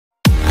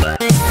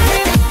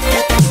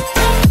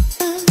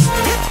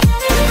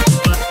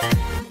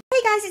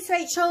It's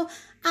Rachel,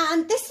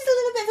 and this is a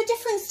little bit of a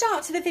different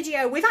start to the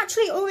video. We've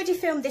actually already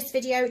filmed this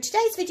video.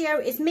 Today's video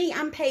is me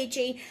and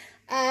Paige.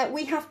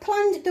 We have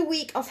planned the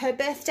week of her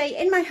birthday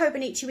in my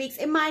Hobonichi weeks,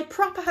 in my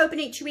proper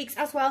Hobonichi weeks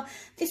as well.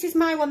 This is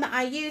my one that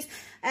I use.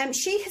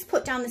 She has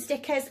put down the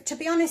stickers. To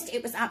be honest,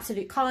 it was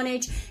absolute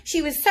carnage.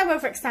 She was so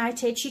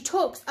overexcited. She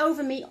talks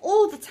over me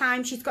all the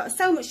time. She's got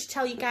so much to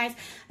tell you guys,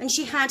 and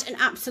she had an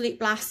absolute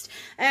blast.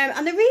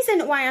 And the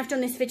reason why I've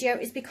done this video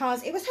is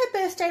because it was her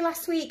birthday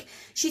last week.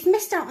 She's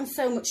missed out on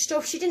so much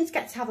stuff. She didn't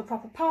get to have a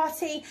proper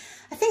party.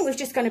 I think we've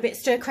just gone a bit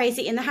stir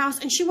crazy in the house,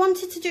 and she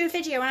wanted to do a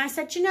video, and I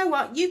said, you know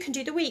what, you can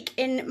do the week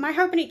in my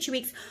Hobonichi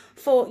weeks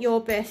for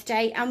your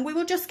birthday, and we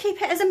will just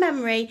keep it as a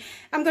memory.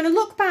 I'm going to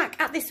look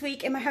back at this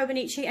week in my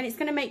Hobonichi, and it's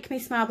going to make me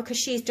smile because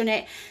she's done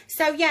it.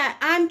 So yeah,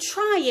 I'm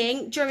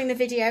trying during the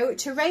video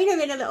to rein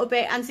her in a little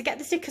bit and to get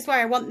the stickers where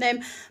I want them,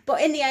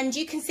 but in the end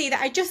you can see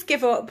that I just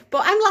give up.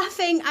 But I'm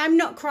laughing, I'm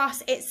not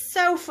cross, it's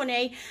so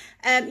funny.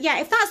 Yeah,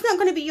 if that's not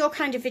going to be your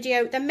kind of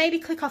video, then maybe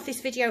click off this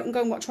video and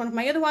go and watch one of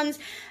my other ones.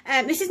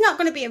 This is not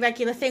going to be a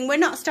regular thing. We're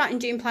not starting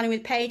doing planning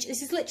with Paige.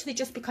 This is literally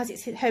just because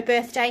it's her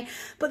birthday.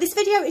 But this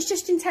video is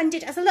just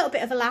intended as a little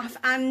bit of a laugh,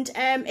 and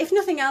if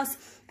nothing else,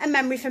 a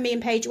memory for me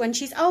and Paige when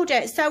she's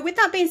older. So with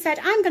that being said,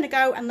 I'm going to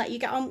go and let you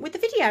get on with the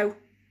video.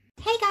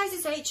 Hey guys,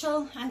 it's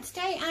Rachel, and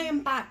today I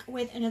am back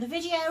with another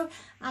video,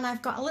 and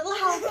I've got a little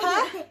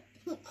helper.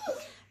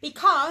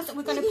 Because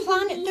we're going to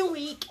plan the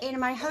week in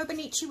my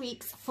Hobonichi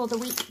weeks for the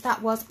week that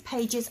was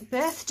Paige's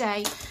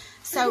birthday.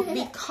 So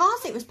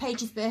because it was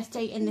Paige's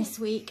birthday in this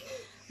week,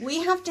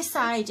 we have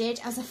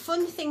decided as a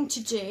fun thing to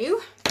do,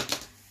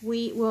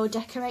 we will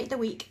decorate the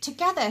week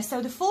together.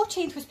 So the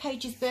 14th was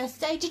Paige's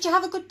birthday. Did you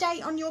have a good day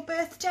on your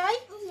birthday?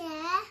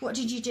 Yeah. What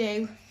did you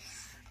do?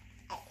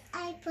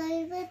 I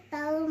played with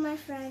Bella, my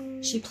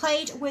friend. She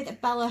played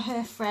with Bella,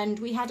 her friend.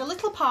 We had a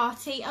little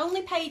party,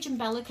 only Paige and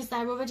Bella, because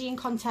they're already in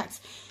contact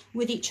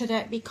with each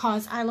other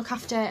because I look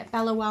after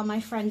Bella while my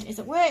friend is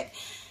at work.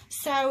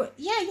 So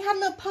yeah, you had a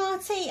little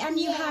party, and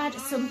you had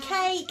some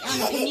cake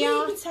and a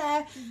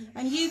piñata,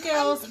 and you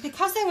girls,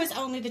 because there was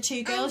only the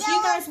two girls,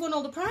 you guys won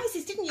all the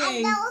prizes, didn't you?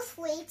 And there were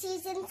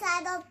sweeties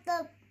inside of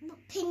the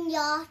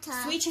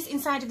piñata. Sweeties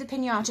inside of the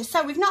piñata.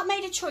 So we've not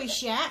made a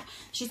choice yet.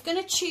 She's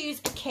going to choose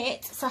a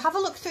kit. So have a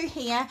look through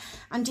here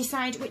and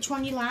decide which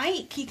one you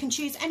like. You can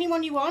choose any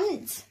one you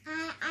want.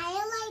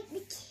 I like the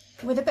kit.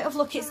 With a bit of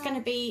luck, it's going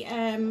to be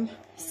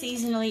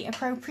seasonally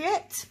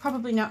appropriate.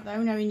 Probably not,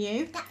 though, knowing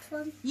you. That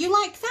one. You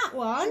like that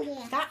one?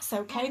 Yeah. That's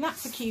okay.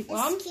 That's a cute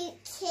one. It's a cute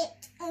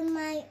kit, and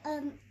my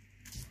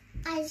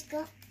eyes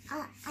got.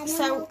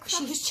 So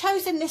she has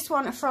chosen this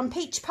one from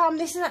Peach Palm.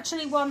 This is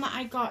actually one that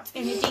I got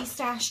in a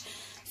D-stash.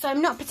 So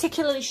I'm not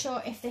particularly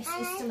sure if this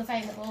is still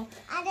available.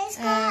 And it's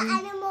got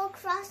Animal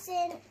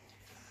Crossing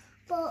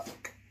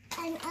book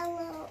and a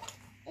little.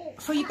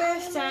 For your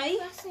birthday? Animal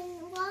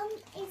Crossing one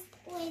is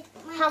with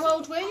my. How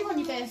old were you on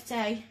your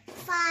birthday?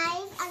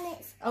 5, and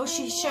it's. Oh,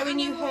 she's showing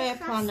you her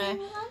planner.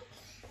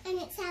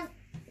 And it's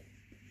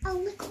a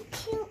little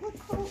cute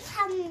little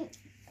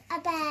a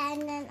bear,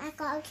 and then I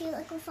got a cute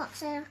little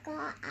fox, and I've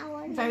got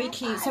our. Very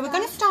cute. So we're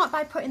going to start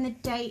by putting the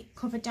date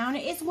cover down.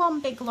 It is one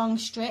big long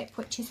strip,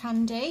 which is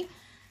handy.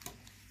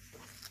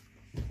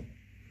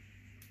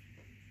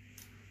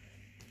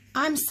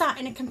 I'm sat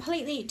in a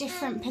completely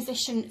different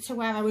position to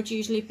where I would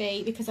usually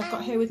be because I've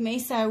got her with me.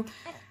 So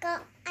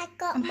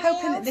I'm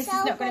hoping that this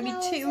is not going to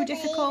be too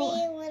difficult.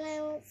 When I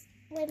was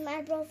with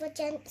my brother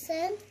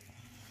Jensen,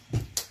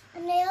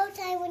 and the old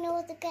time when I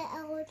was a bit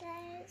older,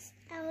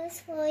 I was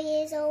 4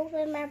 years old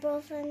with my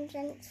brother and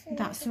Jensen.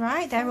 That's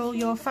right. They're all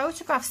your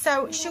photographs.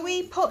 So shall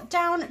we put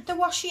down the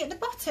washi at the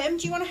bottom?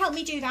 Do you want to help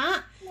me do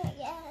that? Not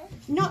yet.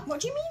 Not?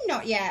 What do you mean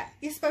not yet?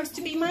 You're supposed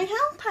to be my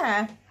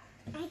helper.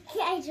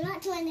 I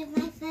dropped one of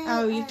my photos.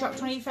 Oh, you've dropped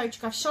one of your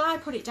photographs. Shall I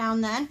put it down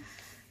then?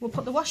 We'll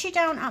put the washi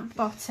down at the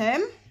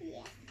bottom.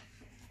 Yeah.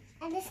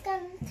 I'm just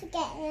going to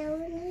get it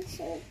and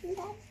show you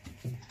that.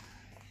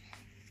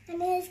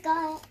 And it's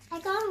got, I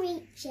can't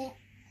reach it.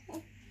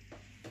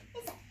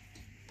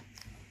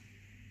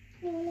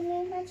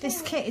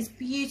 This kit is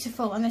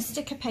beautiful, and the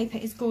sticker paper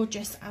is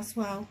gorgeous as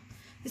well.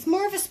 It's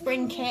more of a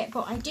spring kit,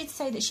 but I did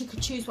say that she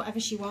could choose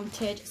whatever she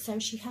wanted, so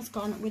she has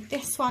gone with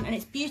this one, and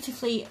it's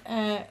beautifully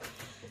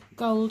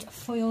gold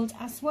foiled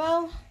as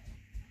well.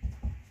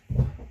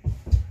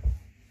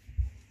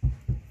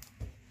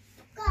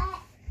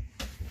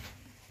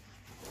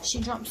 She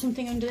dropped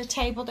something under the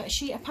table that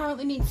she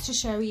apparently needs to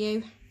show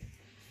you.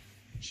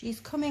 She's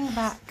coming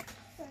back.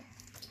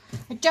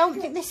 I don't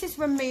think this is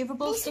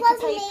removable sticker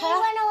paper. This was me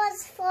when I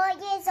was 4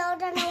 years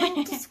old, and I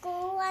went to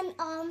school on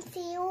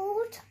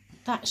Armfield.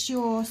 That's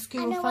your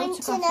school photograph, and I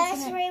went to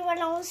nursery when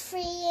I was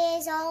 3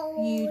 years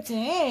old. You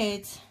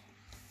did.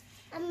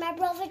 And my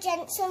brother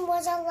Jensen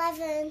was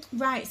 11.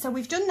 Right, so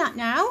we've done that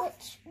now.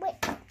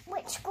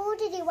 Which school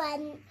did he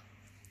went?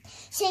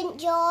 St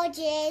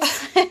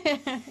George's.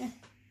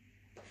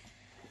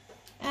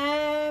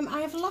 I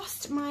have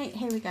lost my,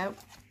 here we go.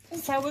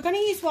 So we're going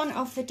to use one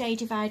of the day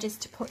dividers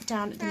to put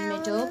down at the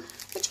middle.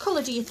 Which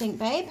colour do you think,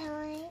 babe?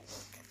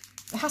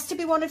 It has to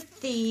be one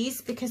of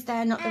these because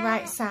they're not the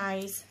right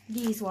size.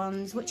 These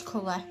ones. Which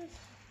colour?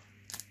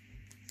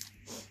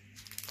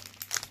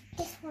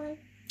 This one.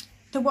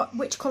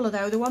 Which colour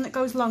though? The one that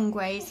goes long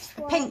ways.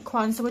 A pink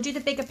one. So we'll do the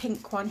bigger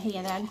pink one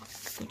here then.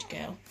 Good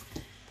girl.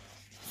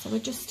 So we're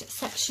just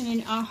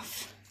sectioning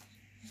off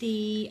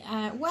the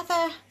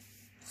weather.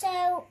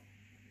 So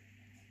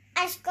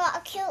I've got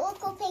a cute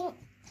little pink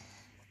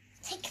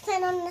tick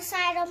pen on the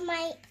side of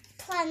my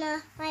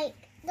planner, like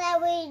there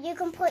where you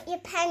can put your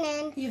pen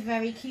in. Your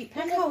very cute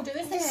pen holder,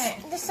 isn't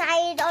it? The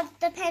side of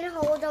the pen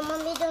holder.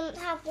 Mummy don't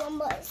have one,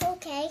 but it's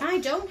okay. I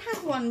don't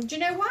have one. Do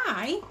you know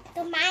why?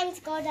 The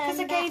mine's got Because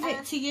I gave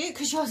it to you,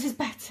 because yours is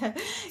better.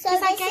 So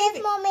this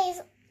is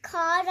Mummy's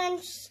card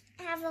and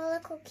have a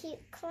little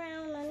cute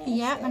crown on it.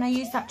 Yeah, and I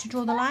use that to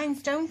draw the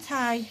lines, don't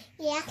I?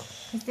 Yeah.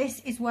 Because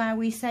this is where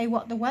we say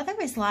what the weather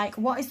is like.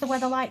 What is the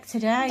weather like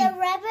today? The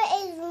weather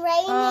is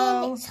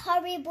raining. It's a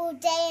horrible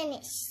day and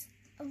it's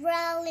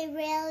really,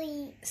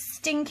 really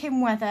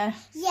stinking weather.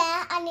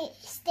 Yeah, and it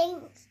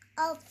stinks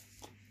of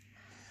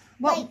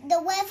like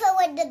the weather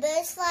when the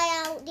birds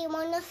fly out. They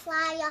want to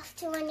fly off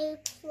to a new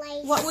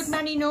place. What would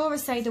Nanny Nora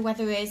say the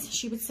weather is?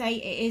 She would say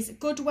it is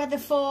good weather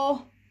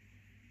for...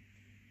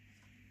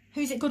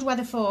 Who's it good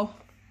weather for?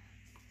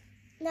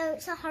 No,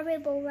 it's a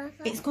horrible weather.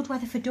 It's good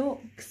weather for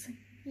ducks.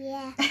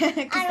 Yeah.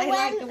 Because they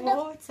like the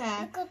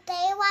water. Because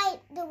they like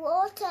the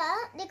water,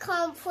 they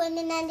can't swim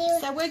and then they...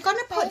 So we're going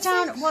to put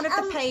down one of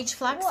the page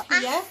flags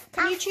here.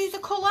 Can you choose a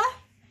colour?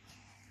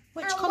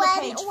 Which colour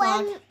page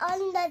flag? When on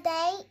the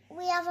day,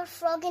 we have a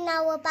frog in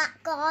our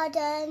back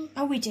garden.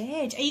 Oh, we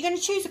did. Are you going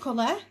to choose a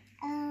colour?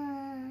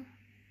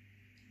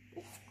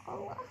 This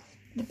colour.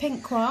 The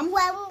pink one.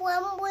 When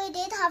we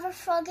did have a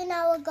frog in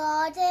our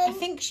garden. I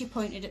think she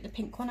pointed at the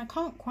pink one. I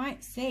can't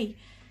quite see.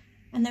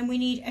 And then we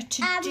need a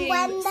to-do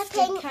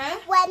sticker.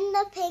 When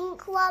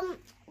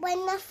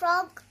the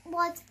frog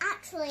was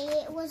actually,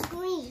 it was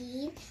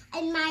green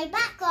in my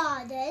back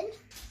garden.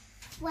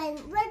 When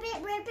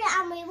ribbit,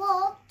 and we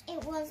walked,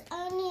 it was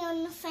only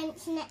on the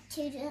fence next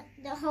to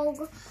the whole.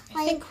 Like,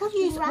 I think we'll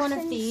use one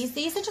of these.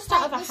 These are just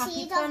out of a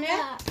happy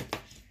planet.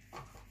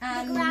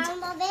 The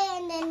ground of it,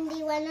 and then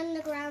they went on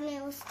the ground.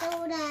 It was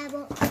still there,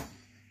 but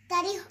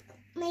Daddy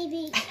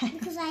maybe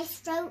because I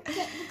stroked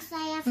it because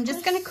I have. I'm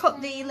just going to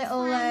cut the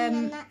little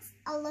that's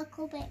a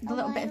little bit. The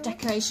little bit of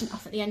decoration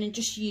off at the end and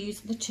just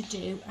use the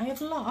to-do. I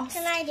have lost.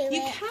 Can I do it?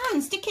 You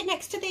can stick it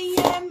next to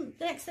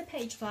the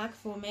page flag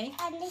for me.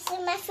 And this is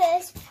my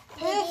first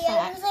video.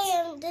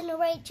 I am doing a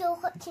Rachel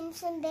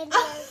Hutchinson video.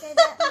 So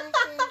that's my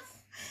first.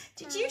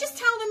 Did you just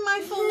tell them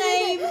my full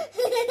name?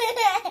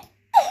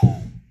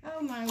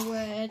 Oh my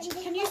word.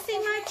 Can you see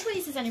my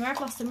tweezers anywhere? I've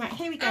lost them. Right,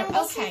 here we go. And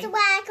this is where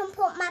I can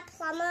put my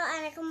planner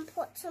and I can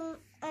put some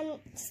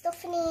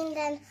stuff in it and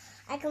then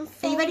I can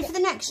fold. Are you ready for the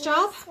next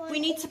job? We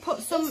need to put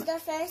some... It's the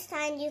first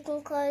time you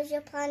can close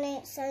your planner.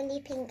 It's only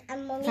pink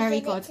and Mummy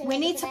Very good. We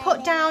need to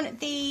put down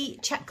the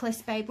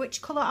checklist, babe.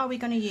 Which colour are we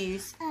going to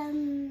use?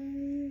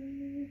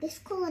 This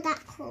colour,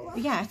 that colour.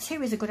 Yeah,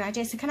 2 is a good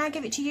idea. So can I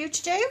give it to you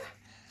to do?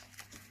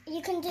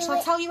 You can do it. Shall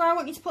I tell you where I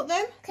want you to put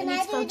them? Can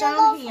I do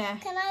down here.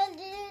 Can I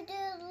do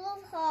the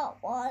love heart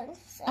one?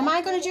 Am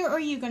I going to do it or are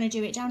you going to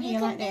do it down here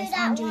like this?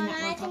 I'm doing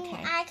that one.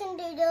 Okay. I can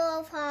do the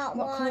love heart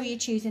one. What colour are you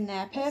choosing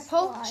there?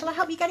 Purple? Shall I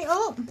help you get it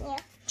up? Yeah.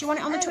 Do you want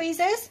it on the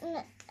tweezers?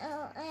 No,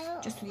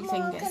 just with your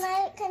Mom, fingers.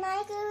 Can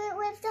I do it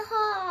with the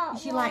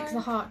heart? You like the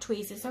heart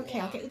tweezers? Okay,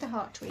 yeah. I'll get you the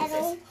heart tweezers. I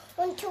don't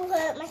want to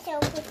hurt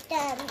myself with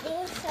them.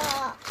 They're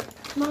sharp.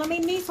 Well, I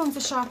mean, these ones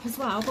are sharp as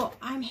well, but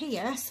I'm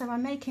here, so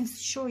I'm making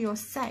sure you're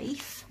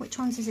safe. Which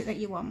ones is it that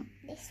you want?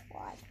 This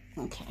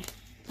one. Okay.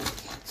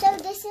 So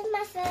this is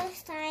my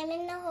first time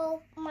in the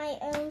whole my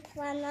own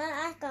planner.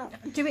 I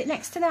got. Do it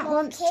next to that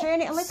one.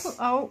 Turn it a little.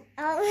 Oh.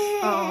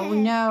 Oh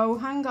no!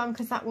 Hang on,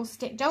 because that will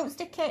stick. Don't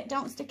stick it.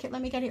 Don't stick it.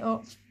 Let me get it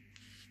up.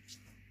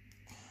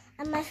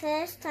 And my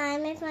first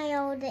time with my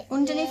oldest.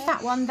 Underneath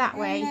that one, that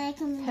way.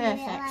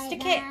 Perfect.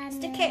 Stick it.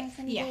 Stick it.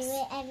 Yes. Do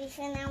it,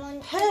 everything I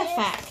want.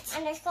 Perfect.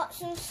 And I've got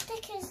some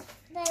stickers.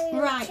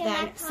 Very right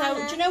then. So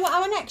do you know what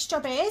our next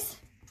job is?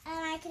 And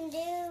I can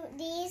do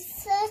these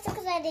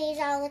stickers. These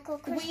are little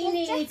Christmas We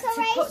need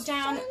to put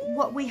down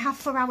what we have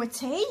for our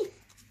tea.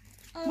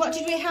 What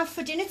did we have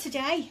for dinner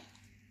today?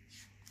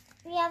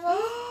 We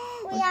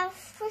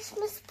have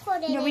Christmas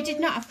pudding. No, we did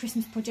not have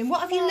Christmas pudding.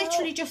 What have you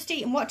literally just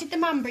eaten? What did the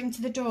man bring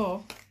to the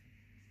door?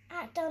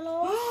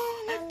 McDonald's.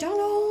 Oh,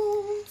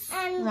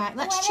 McDonald's. Right,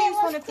 let's choose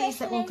one of these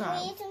that will go.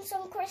 We eaten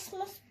some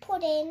Christmas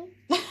pudding.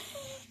 No,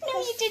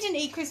 you didn't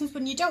eat Christmas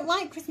pudding. You don't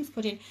like Christmas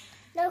pudding.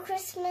 No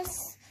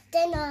Christmas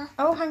dinner.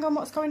 Oh, hang on,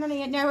 what's going on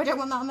here? No, I don't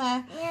want that on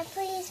there. Yeah,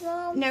 please,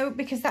 Mum. No,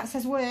 because that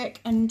says work,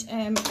 and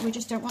we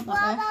just don't want that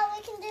there. Well,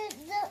 we can do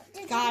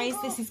the Guys,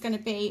 this is going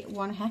to be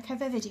one heck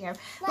of a video.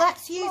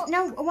 Let's use...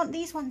 No, I want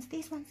these ones,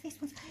 these ones.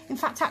 In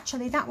fact,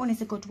 actually, that one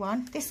is a good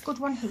one. This good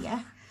one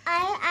here.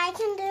 I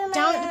can do my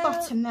Down own, at the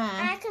bottom there.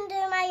 I can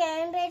do my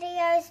own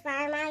videos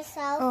by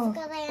myself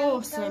because I haven't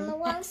awesome. done the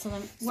one.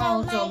 Excellent.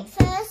 Well so done. My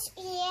first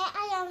year,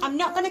 I'm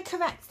not going to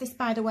correct this,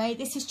 by the way.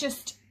 This is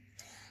just...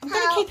 I'm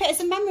going to keep it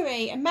as a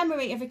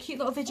memory of a cute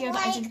little video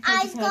that I did for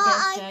Paige's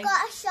birthday. I've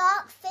got a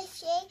shark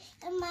fishy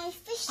in my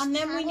fish And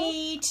then we tank.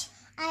 need...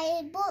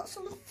 I bought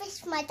some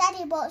fish. My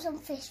daddy bought some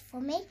fish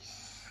for me,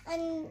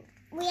 and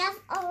we have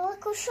a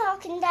little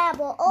shark in there.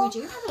 But we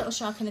do have a little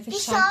shark in the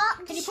fish tank.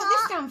 Can you put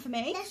this down for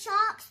me? The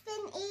shark's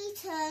been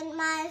eating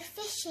my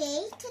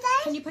fishy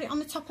today. Can you put it on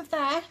the top of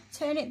there?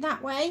 Turn it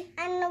that way.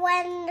 And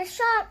when the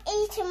shark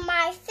eating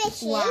my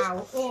fishy,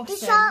 wow, awesome.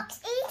 The shark's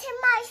eating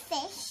my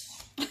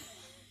fish,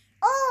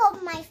 all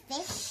of my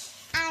fish,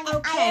 and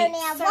I only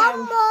have one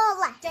more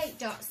left. Date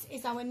dots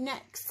is our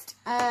next.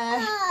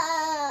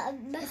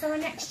 Is our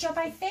next job,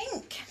 I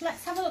think.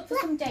 Let's have a look for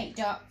some date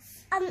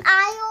dots.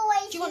 I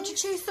always. Do you want to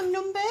choose some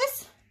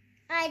numbers?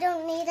 I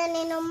don't need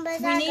any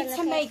numbers. We need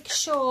to make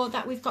sure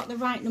that we've got the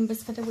right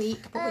numbers for the week.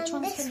 But which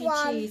ones can you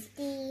choose?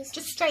 These.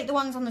 Just straight the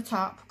ones on the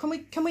top. Can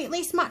we at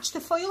least match the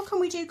foil?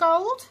 Can we do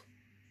gold?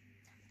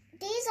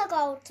 These are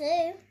gold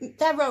too.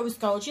 They're rose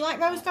gold. Do you like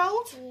rose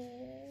gold?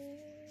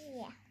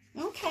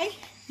 Yeah. Okay,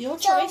 your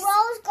choice. So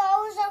rose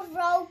gold is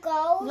rose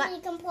gold.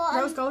 You can put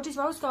rose gold is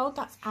rose gold.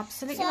 That's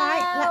absolutely so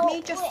right. Let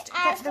me just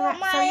get the right.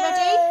 So are you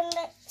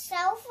ready?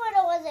 Self when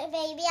I was a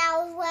baby,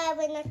 I was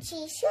wearing a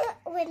t-shirt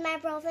with my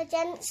brother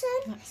Jensen.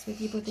 That's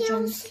with your brother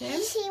Jensen.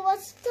 He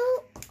was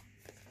still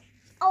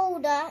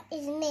older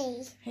than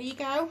me. Here you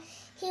go.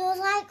 He was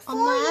like 4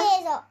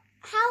 years old.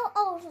 How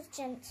old was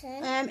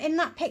Jensen? In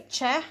that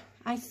picture,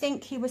 I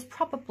think he was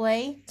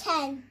probably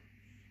 10.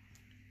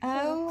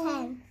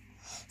 Oh. 10.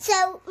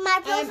 So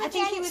my brother I think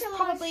Jensen he was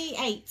probably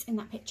 8 in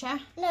that picture.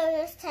 No, he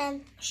was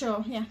 10.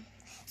 Sure, yeah.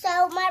 So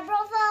my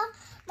brother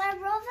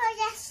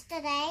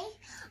yesterday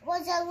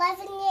was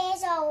 11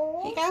 years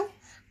old. Here you go.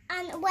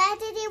 And where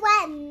did he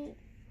went?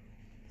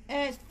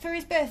 For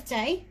his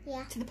birthday.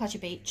 Yeah. To the pleasure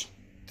beach.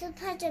 To the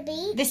pleasure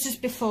beach. This is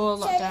before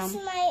lockdown. So this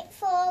is my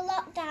for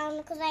lockdown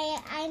because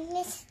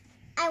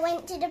I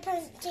went to the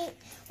pleasure beach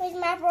with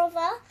my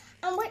brother.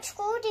 And which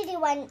school did he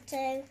went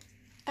to?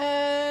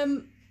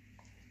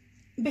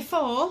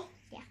 Before.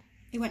 Yeah.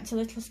 He went to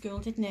little school,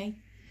 didn't he?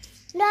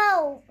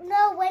 No,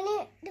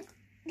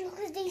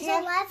 because he's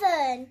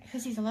 11.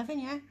 Because he's 11,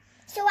 yeah.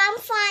 So I'm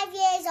 5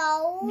 years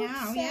old.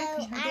 Now, so yeah,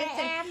 'cause my birthday.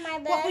 I have my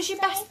birthday. What was your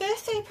best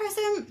birthday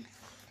present?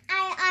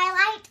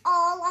 I liked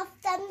all of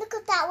them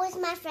because that was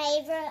my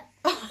favourite.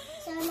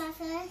 So my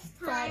first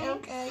time. Right,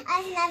 okay.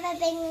 I've never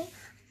been.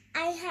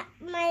 I had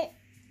my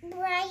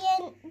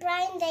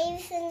Brian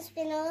Davison's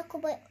been a little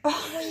bit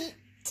sweet.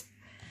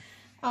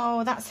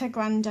 Oh, that's her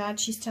granddad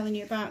she's telling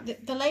you about.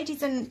 The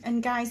ladies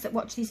and guys that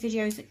watch these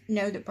videos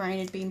know that Brian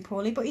had been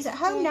poorly, but he's at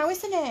home now,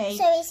 isn't he?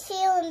 So he's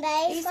feeling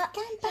better. He's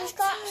getting better. He's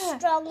got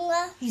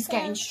stronger. He's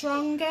getting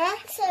stronger.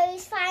 So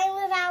he's fine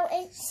without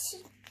it.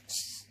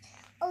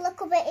 A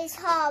little bit is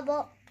hard,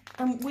 but...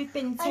 And we've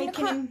been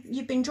taking him...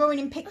 You've been drawing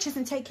him pictures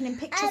and taking him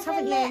pictures,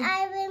 haven't you?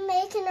 I've been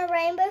making a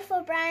rainbow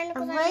for Brian. A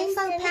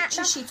rainbow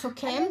picture she took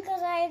him?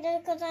 Because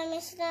I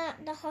missed him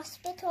at the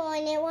hospital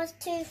and it was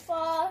too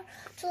far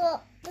to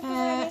look because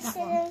I missed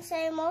him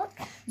so much.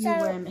 You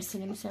were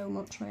missing him so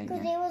much, weren't you?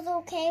 Because he was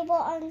okay,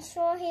 but I'm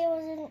sure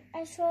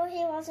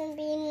he wasn't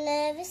being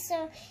nervous,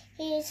 so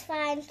he was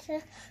fine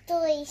to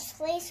least.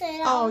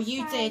 So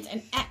you did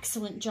an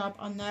excellent job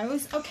on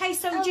those. Okay,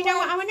 so do you know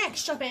what our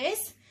next job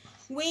is?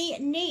 We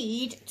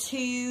need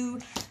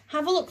to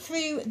have a look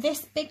through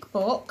this big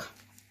book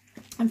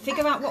and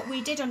figure out what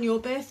we did on your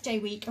birthday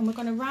week, and we're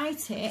going to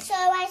write it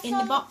in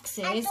the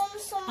boxes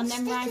and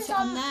then write it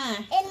on there.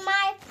 In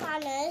my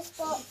planners,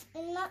 but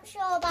I'm not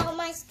sure about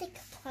my sticker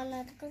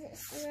planner because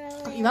it's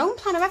really... Got your own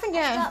planner, haven't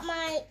you? I've got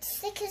my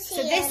stickers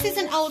here. So this is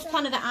an old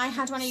planner that I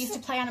had when I used to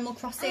play Animal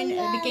Crossing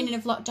at the beginning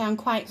of lockdown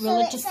quite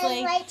religiously.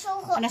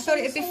 And I thought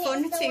it would be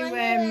fun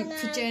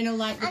to journal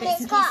like the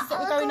bits and pieces that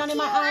were going on in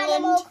my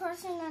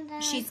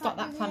island. She's got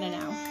that planner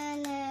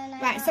now.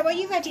 Right, so are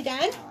you ready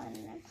then?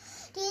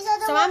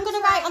 So I'm going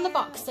to write on the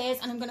boxes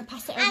and I'm going to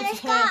pass it over to her to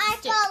stick down.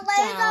 I've got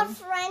loads of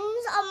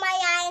friends on my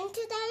island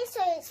today,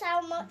 so it's how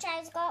much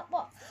I've got.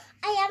 But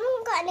I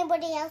haven't got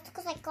anybody else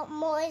because I got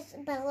more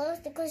Bellows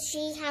because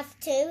she has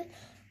 2.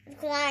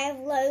 Because I have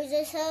loads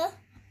of her.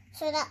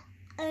 So that's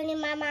only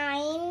my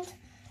mind.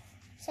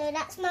 So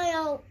that's my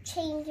old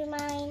change of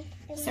mind.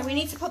 So we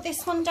need to put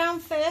this one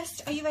down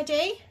first. Are you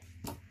ready?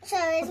 So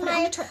is my...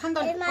 Hang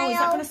on. Is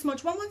that going to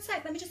smudge? One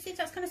sec. Let me just see if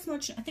that's going to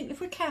smudge. I think if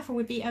we're careful,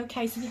 we'd be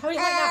okay. So if you hold it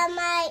like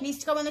that, it needs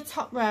to go on the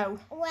top row.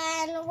 When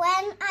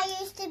I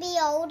used to be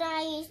older,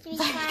 I used to be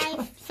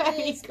 5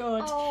 years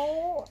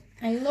old.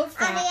 I love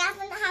that. And I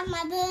haven't had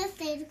my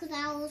birthday because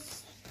I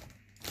was...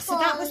 So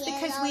that was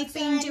because we've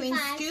been doing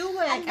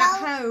schoolwork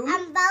at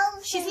home.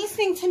 She's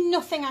listening to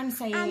nothing I'm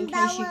saying, in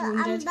case you've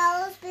wondered. And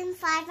Bella's been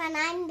 5 and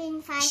I'm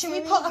been 5. Should we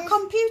put a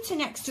computer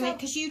next to it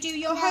because you do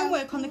your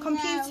homework on the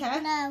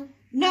computer? No.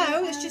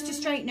 No, it's just a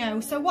straight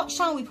no. So what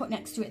shall we put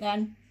next to it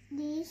then?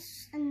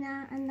 this and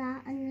that and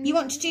that. And you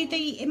want to do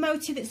the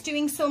emoji that's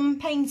doing some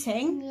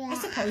painting? Yeah. I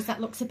suppose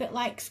that looks a bit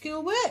like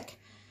schoolwork.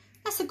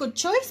 That's a good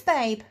choice,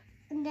 babe.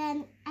 And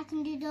then I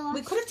can do the...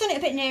 We could have done it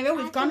a bit nearer.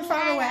 We've gone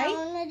far away. I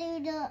want to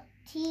do the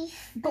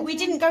teeth. But we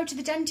didn't go to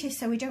the dentist,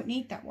 so we don't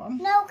need that one.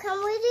 No, can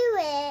we do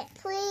it,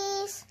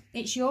 please?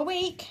 It's your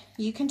week.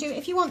 You can do it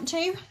if you want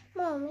to.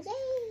 Mum, yay.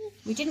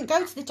 We didn't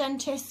go to the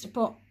dentist,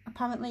 but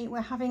apparently we're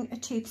having a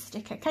tooth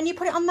sticker. Can you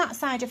put it on that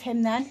side of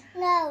him then?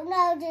 No,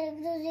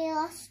 he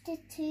lost his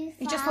tooth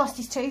He just lost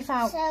his tooth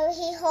out. So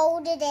he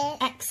holded it.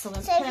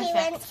 Excellent, so perfect. He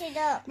went to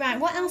the... Right,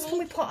 what else can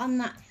we put on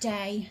that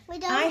day? We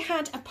don't... I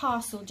had a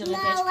parcel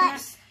delivered. No,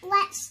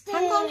 let's do...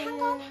 Hang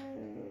on.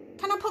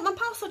 Can I put my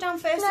parcel down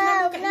first? No, and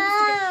then we'll get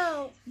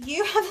no.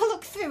 You have a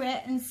look through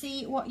it and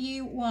see what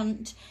you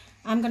want.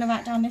 I'm going to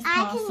write down this parcel.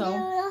 I can do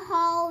the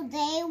whole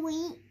day,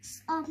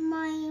 weeks of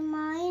my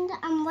mind.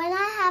 And when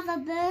I have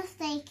a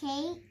birthday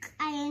cake,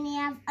 I only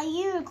have a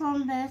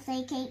unicorn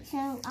birthday cake,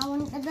 so I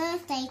want the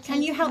birthday cake.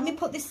 Can you help me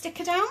put this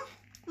sticker down?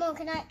 Mum,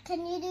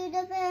 can you do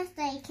the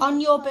birthday cake?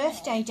 On your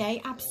birthday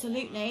day,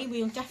 absolutely.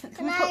 We'll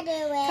definitely...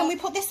 Can we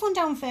put this one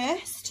down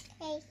first?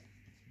 Okay.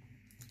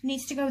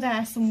 Needs to go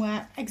there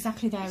somewhere.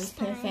 Exactly there is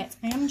perfect.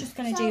 I am just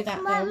going to do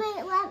that Mommy,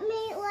 though. let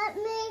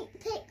me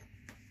pick.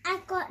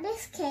 I've got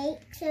this cake,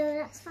 so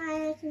that's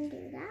fine. I can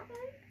do that one.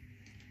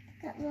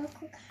 Got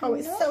local Oh,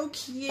 it's so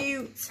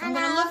cute. I'm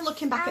going to love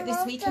looking back at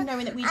this week and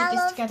knowing that we did I this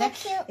love together.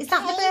 the Is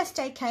that cake. the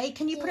birthday cake?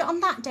 Can you put it on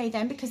that day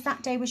then? Because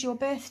that day was your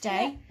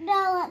birthday.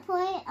 No, let's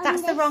put it on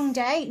That's this. the wrong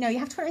day. No, you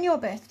have to put it on your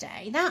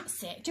birthday.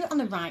 That's it. Do it on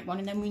the right one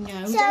and then we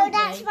know, So don't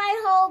that's we?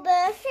 my whole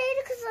birthday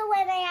because of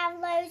when I have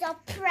loads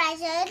of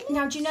presents.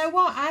 Now, do you know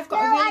what? I've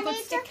got a really good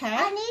sticker.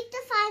 I need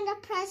to find a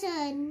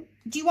present.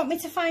 Do you want me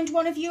to find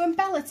one of you and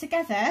Bella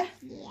together?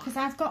 Yeah. Because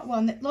I've got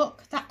one that,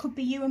 look, that could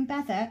be you and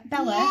Bella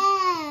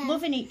Yeah.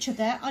 loving each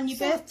other on your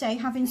birthday,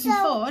 having some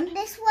fun.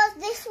 This was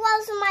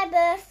my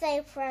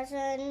birthday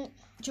present.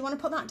 Do you want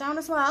to put that down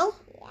as well?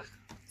 Yeah.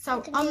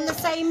 So on the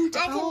same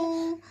day,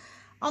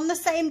 on the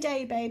same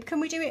day, babe. Can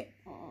we do it?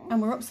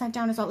 And we're upside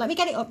down as well. Let me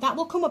get it up. That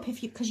will come up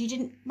if you because you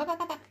didn't put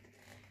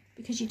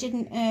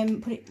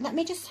it. Let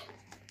me just.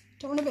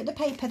 Don't want to rip the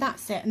paper.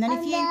 That's it. And then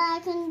if you. Then I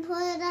can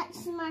put it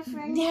next to my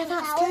friend. Yeah,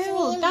 that's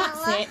cool.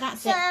 That's it.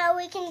 That's it. So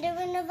we can do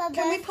another birthday.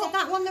 Can we put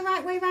that one the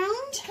right way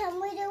round? Can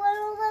we do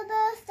another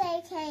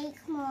birthday cake,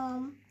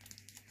 Mum?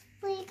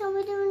 Please, can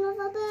we do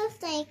another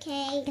birthday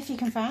cake? If you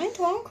can find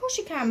one, of course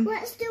you can.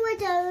 Let's do a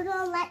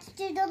donut. Let's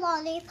do the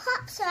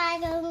lollipop so I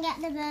go and get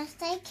the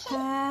birthday cake.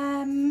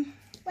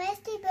 Where's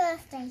the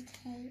birthday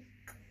cake?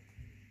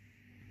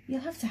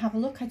 You'll have to have a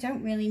look. I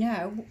don't really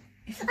know.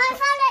 I found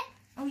it.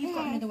 Oh, you've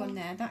got another one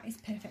there. That is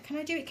perfect. Can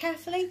I do it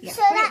carefully? Yeah.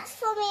 So that's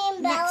for me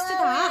and Bella. Next to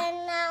that,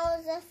 and that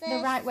was the first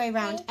the right way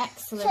round.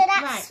 Excellent. So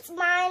that's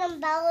mine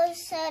and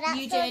Bella's. So that's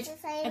You did the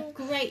same a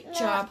great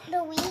job.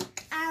 The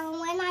week, and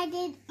when I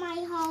did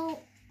my whole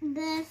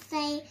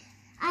birthday,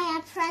 I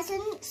had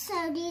presents.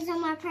 So these are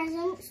my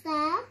presents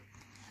there.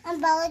 And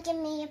Bella gave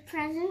me a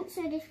present.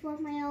 So this was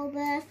my whole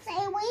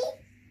birthday week.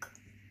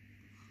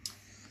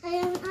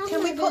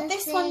 Can we put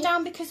this one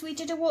down because we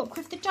did a walk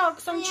with the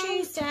dogs on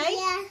Tuesday?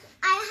 Yeah,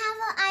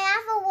 I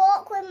have a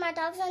walk with my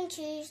dogs on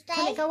Tuesday.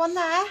 Can it go on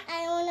there?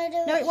 I want to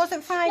do. No, it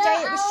wasn't Friday.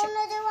 No, it was.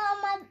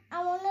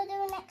 I want to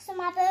do it next to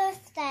my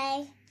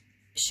birthday.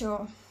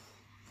 Sure.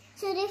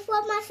 So this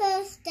was my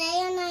first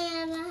day, and I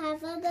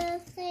have a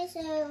birthday, so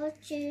it was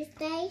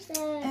Tuesday.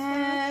 So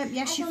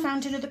yes, you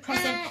found another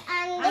present.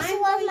 And this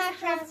was my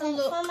present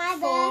for my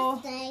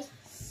birthday.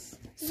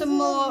 Some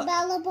more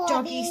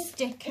doggy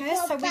stickers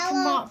so we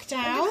can mark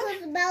down.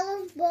 Because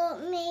Bella bought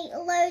me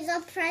loads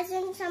of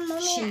presents and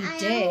Mummy, I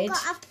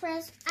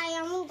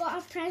haven't got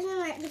a present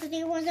right because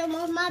it wasn't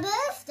on my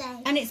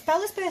birthday. And it's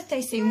Bella's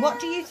birthday soon. What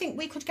do you think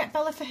we could get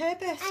Bella for her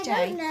birthday?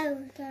 I don't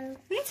know though.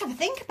 We need to have a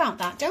think about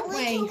that, don't we?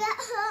 We can get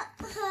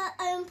her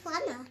own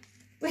planner.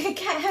 We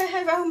get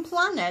her own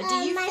planner, do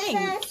you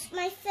think?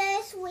 My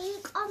first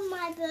week of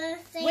my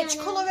birthday. Which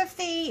colour of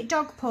the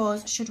dog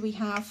paws should we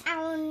have?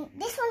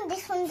 This one.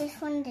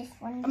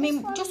 I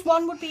mean, just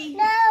one would be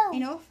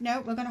enough.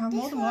 No, we're going to have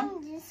more than one.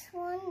 This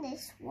one,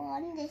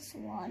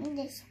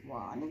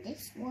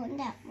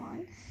 that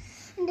one.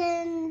 And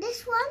then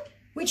this one.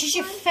 Which is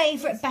your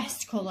favourite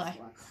best colour?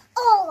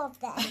 All of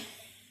them.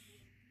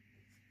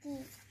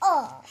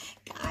 Oh.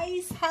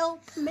 Guys,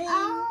 help me.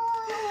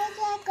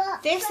 Oh,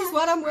 this is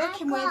what I'm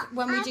working with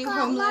when we do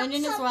home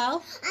learning as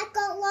well. I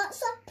got lots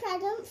of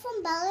presents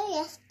from Bella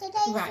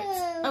yesterday. Right,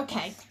 too.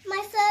 okay.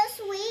 My first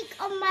week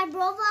and my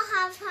brother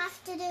has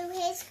to do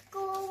his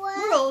schoolwork.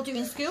 We're all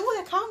doing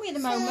schoolwork, aren't we, at the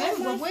moment?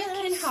 We're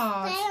working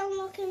hard.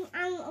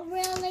 I'm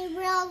really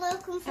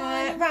looking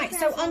forward. Right,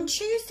 so on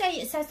Tuesday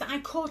it says that I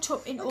caught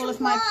up in all of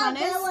my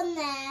planners.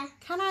 There.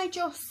 Can I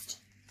just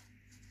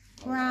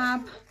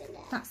grab,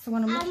 that's the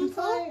one I'm looking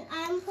for.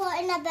 I'm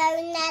putting a bow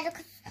in there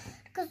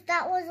because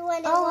that was when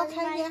it was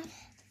my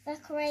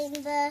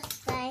decorating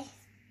birthday.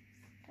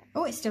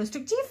 Oh, it's still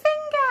stuck to your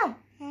finger.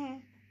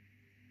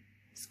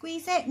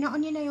 Squeeze it, not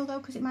on your nail though,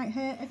 because it might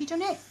hurt. Have you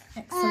done it?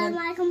 Excellent.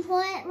 I can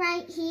put it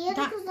right here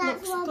because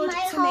that's what good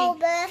my to whole me.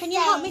 birthday. Can you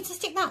help me to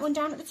stick that one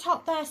down at the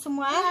top there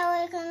somewhere?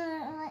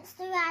 Yeah, let's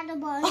do it at the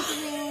bottom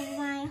with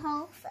my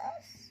whole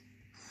face.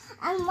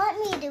 And what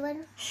me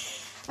doing?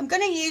 I'm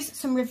going to use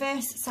some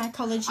reverse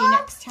psychology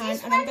next time,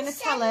 and I'm going to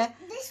tell her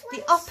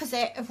the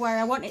opposite of where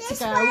I want it to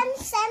go.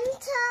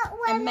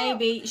 And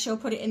maybe she'll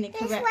put it in the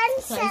correct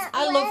place.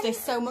 I love this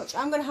so much.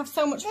 I'm going to have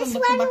so much fun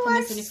looking back on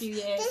this in a few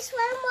years. This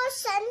one was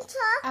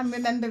centre. I'm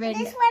remembering.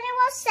 This one it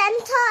was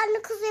centre,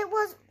 and because it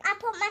was, I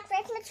put my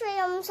Christmas tree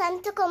on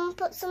centre, come and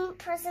put some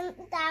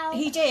presents down.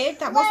 He did.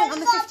 That wasn't on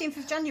the 15th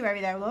of January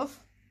though, love.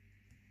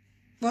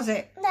 Was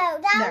it? No,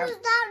 that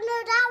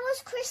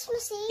was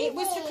Christmas Eve. It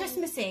was for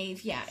Christmas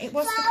Eve, yeah. It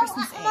was for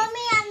Christmas Eve. Mummy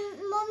and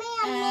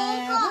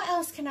me got... What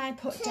else can I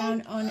put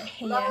down on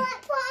here? Mum,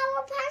 let's put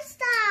our pads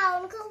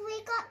down, because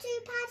we got 2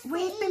 pads.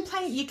 We've been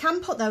playing... You can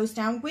put those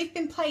down. We've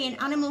been playing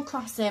Animal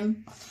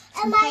Crossing.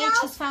 And Paige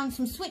has found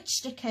some Switch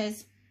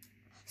stickers.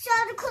 So,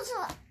 because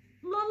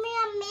Mummy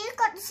and me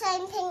got the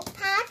same pink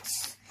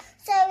pads.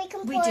 So we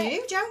can put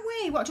do, don't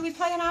we? What do we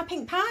play on our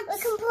pink pads? We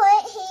can put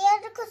it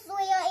here because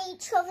we are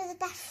each other's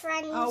best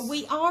friends. Oh,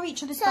 we are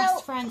each other's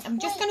best friends. I'm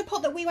just going to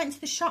put that we went to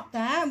the shop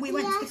there and we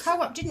went to the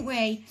co-op, didn't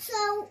we?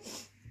 So,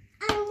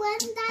 and when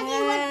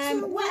Daddy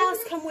went to... What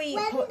else can we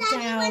put down?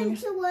 When Daddy went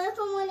to work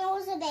and when I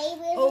was a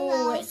baby...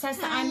 Oh, it says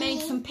that I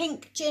made some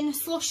pink gin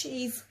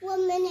slushies.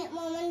 1 minute,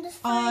 Mum, I'm just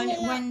on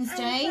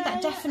Wednesday.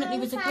 That definitely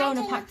was a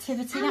grown-up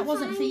activity. That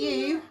wasn't for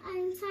you.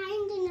 I'm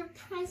finding a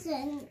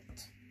present.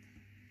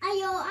 I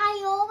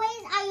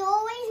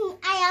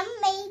am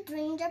made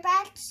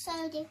gingerbread, so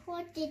they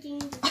put the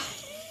gingerbread.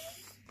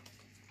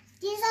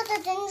 These are the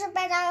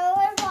gingerbread. I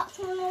always got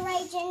to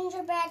write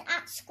gingerbread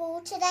at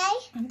school today.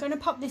 I'm going to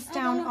pop this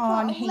down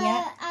on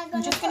here.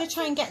 I'm just going to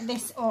try and get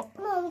this up.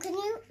 Mum, can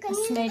you?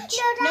 Smidge.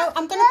 No,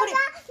 I'm going to put it.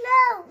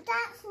 No,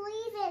 that's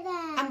leave it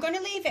there. I'm going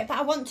to leave it, but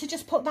I want to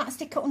just put that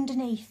sticker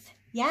underneath.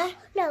 Yeah?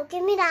 No,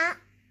 give me that.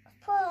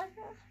 Put it on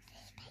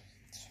this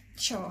page.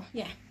 Sure.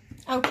 Yeah.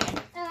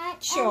 Okay.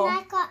 Sure. And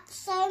I got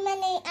so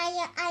many.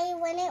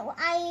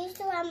 I used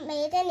to have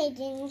made any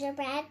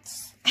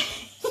gingerbreads.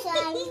 So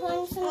I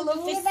want some I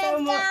love this so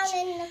much.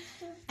 Down in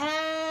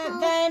the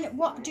then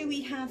what do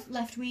we have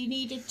left? We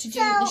needed to do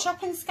the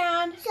shopping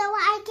scan. So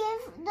I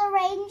give the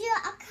ranger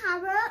a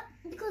carrot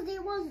because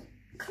it was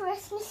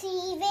Christmas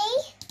Eve.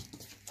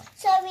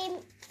 So we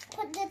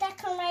put the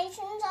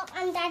decorations up,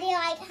 and Daddy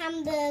liked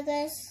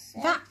hamburgers.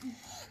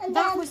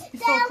 That was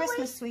before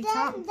Christmas,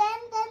 sweetheart. Then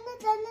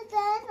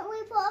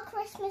we put a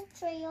Christmas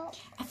tree up.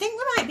 I think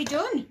we might be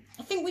done.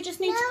 I think we just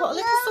need to put a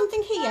little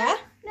something here.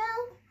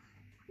 No,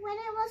 when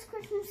it was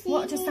Christmas Eve.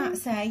 What does that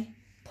say?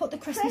 Put the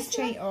Christmas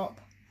tree up.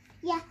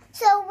 Yeah,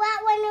 so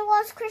when it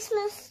was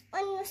Christmas,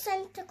 when the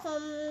Santa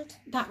comes.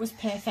 That was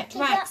perfect.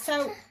 Right,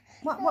 so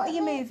what are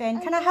you moving?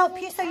 Can I help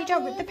you so you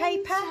don't rip the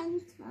paper?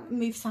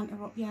 Move Santa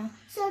up, yeah.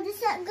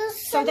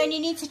 So then you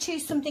need to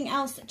choose something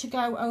else to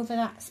go over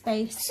that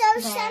space. So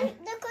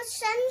because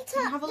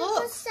Santa, have a look.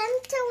 Because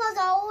Santa was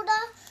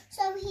older,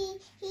 so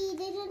he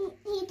didn't.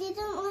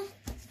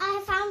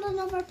 I found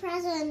another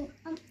present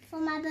for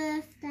my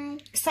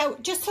birthday. So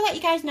just to let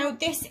you guys know,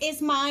 this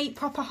is my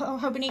proper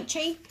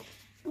Hobonichi.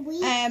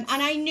 And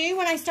I knew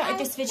when I started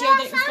this video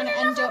that it was going to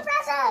end up.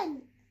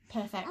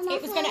 Perfect.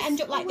 It was going to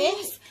end up like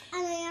this.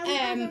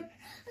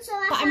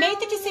 But I made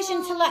the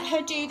decision to let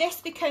her do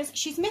this because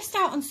she's missed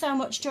out on so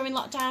much during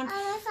lockdown.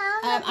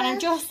 And I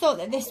just thought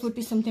that this would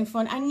be something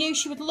fun. I knew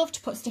she would love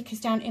to put stickers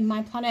down in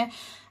my planner.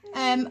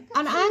 And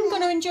I'm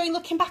going to enjoy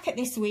looking back at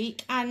this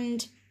week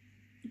and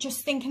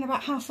just thinking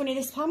about how funny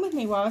this plan with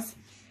me was.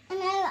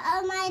 And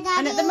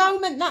at the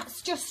moment,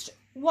 that's just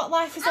what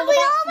life is all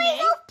about for me.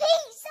 Love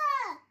pizza.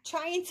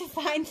 Trying to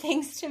find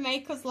things to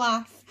make us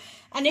laugh.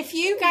 And if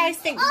you guys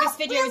think that this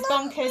video is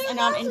bonkers and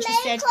aren't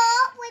interested,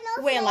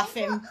 we're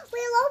laughing. We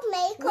love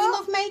makeup. We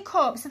love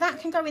makeup, so that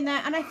can go in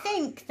there. And I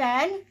think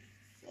then,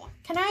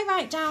 can I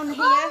write down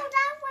here?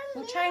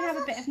 We'll try and have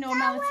a bit of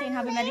normality and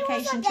have a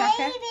medication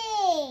tracker.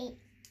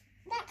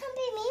 That can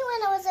be me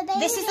when I was a baby.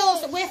 This is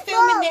also, we're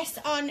filming this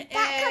on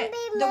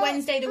the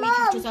Wednesday the week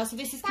after as well, so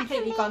this is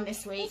completely gone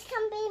this week. This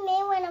can be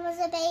me when I was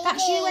a baby.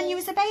 That's you when you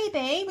was a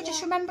baby? We're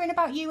just remembering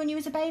about you when you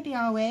was a baby,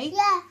 are we?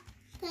 Yeah,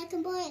 I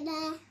can put it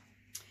there.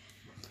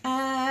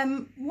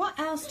 What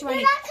else do I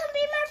need? That can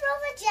be my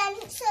brother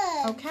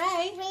Jensen.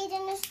 Okay.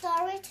 Reading a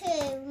story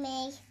to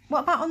me.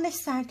 What about on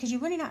this side? Because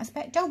you're running out of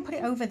space. Don't put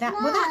it over that. No.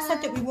 Well, that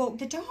said that we walk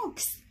the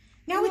dogs.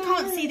 Now we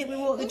can't see that we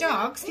walk the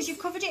dogs because you've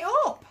covered it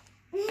up.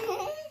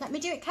 Let me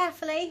do it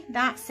carefully.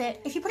 That's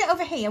it. If you put it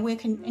over here, we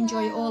can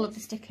enjoy all of the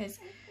stickers.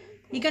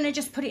 You're going to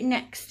just put it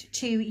next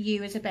to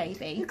you as a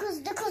baby. Because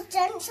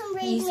Jensen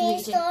reads me a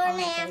story and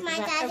I have my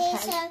daddy. Okay.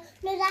 So,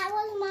 no, that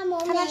was my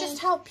mummy. Can I just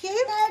help you? No,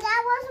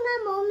 that was my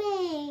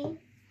mummy.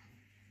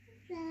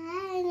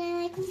 And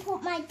then I can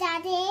put my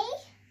daddy.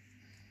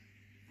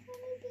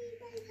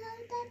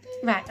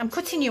 Right, I'm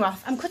cutting you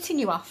off. I'm cutting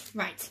you off.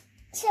 Right.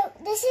 So,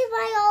 this is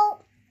my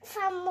old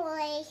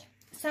family.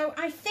 So,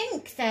 I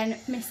think then,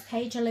 Miss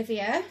Paige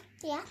Olivia.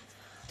 Yeah.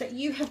 that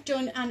you have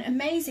done an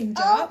amazing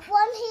job.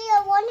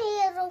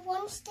 Oh,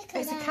 one sticker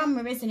It's there. a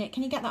camera, isn't it?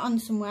 Can you get that on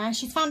somewhere?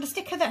 She's found a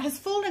sticker that has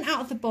fallen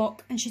out of the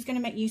book and she's going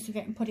to make use of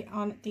it and put it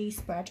on the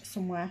spread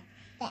somewhere.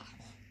 There.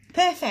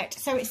 Perfect.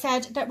 So it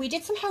said that we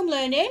did some home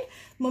learning.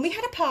 Mummy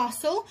had a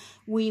parcel.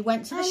 We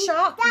went to the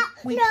shop.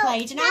 We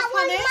played in our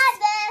planners. That was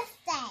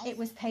my birthday. It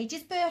was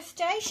Paige's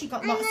birthday. She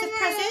got lots of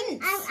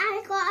presents.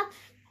 I got a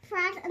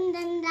present, and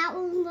then that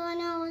was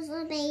when I was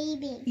a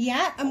baby.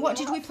 Yeah, and what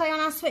did we play on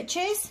our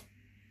switches?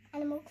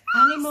 Animal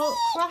Crossing.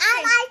 And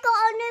I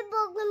got an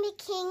Origami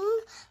King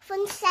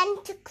from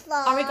Santa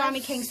Claus.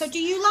 Origami King. So do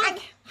you like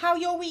how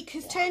your week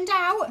has turned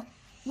out?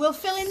 We'll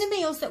fill in the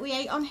meals that we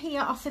ate on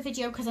here off the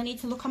video because I need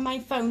to look on my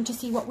phone to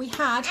see what we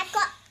had. I've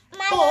got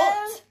my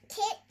own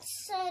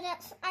kits, so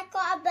that's I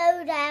got a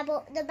bow there,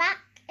 but the back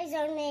is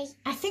only.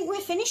 I think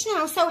we're finished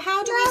now. So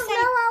how do we say? No,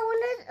 I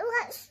want to.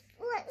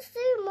 Let's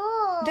do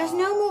more. There's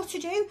no more to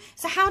do.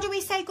 So how do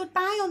we say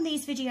goodbye on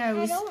these videos?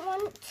 I don't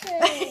want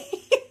to.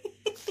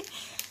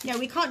 No,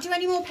 we can't do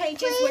any more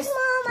pages. Please,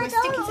 Mum, I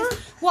don't want...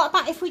 What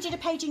about if we did a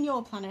page in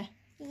your planner?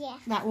 Yeah.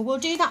 Right, well, we'll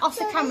do that off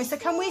the camera. So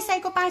can we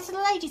say goodbye to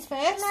the ladies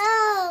first?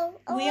 No.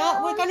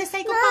 We're going to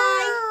say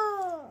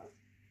goodbye.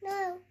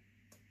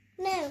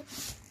 No.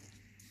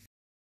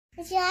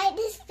 If you like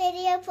this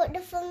video, put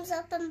the thumbs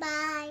up and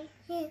bye.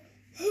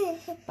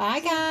 Bye,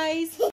 guys.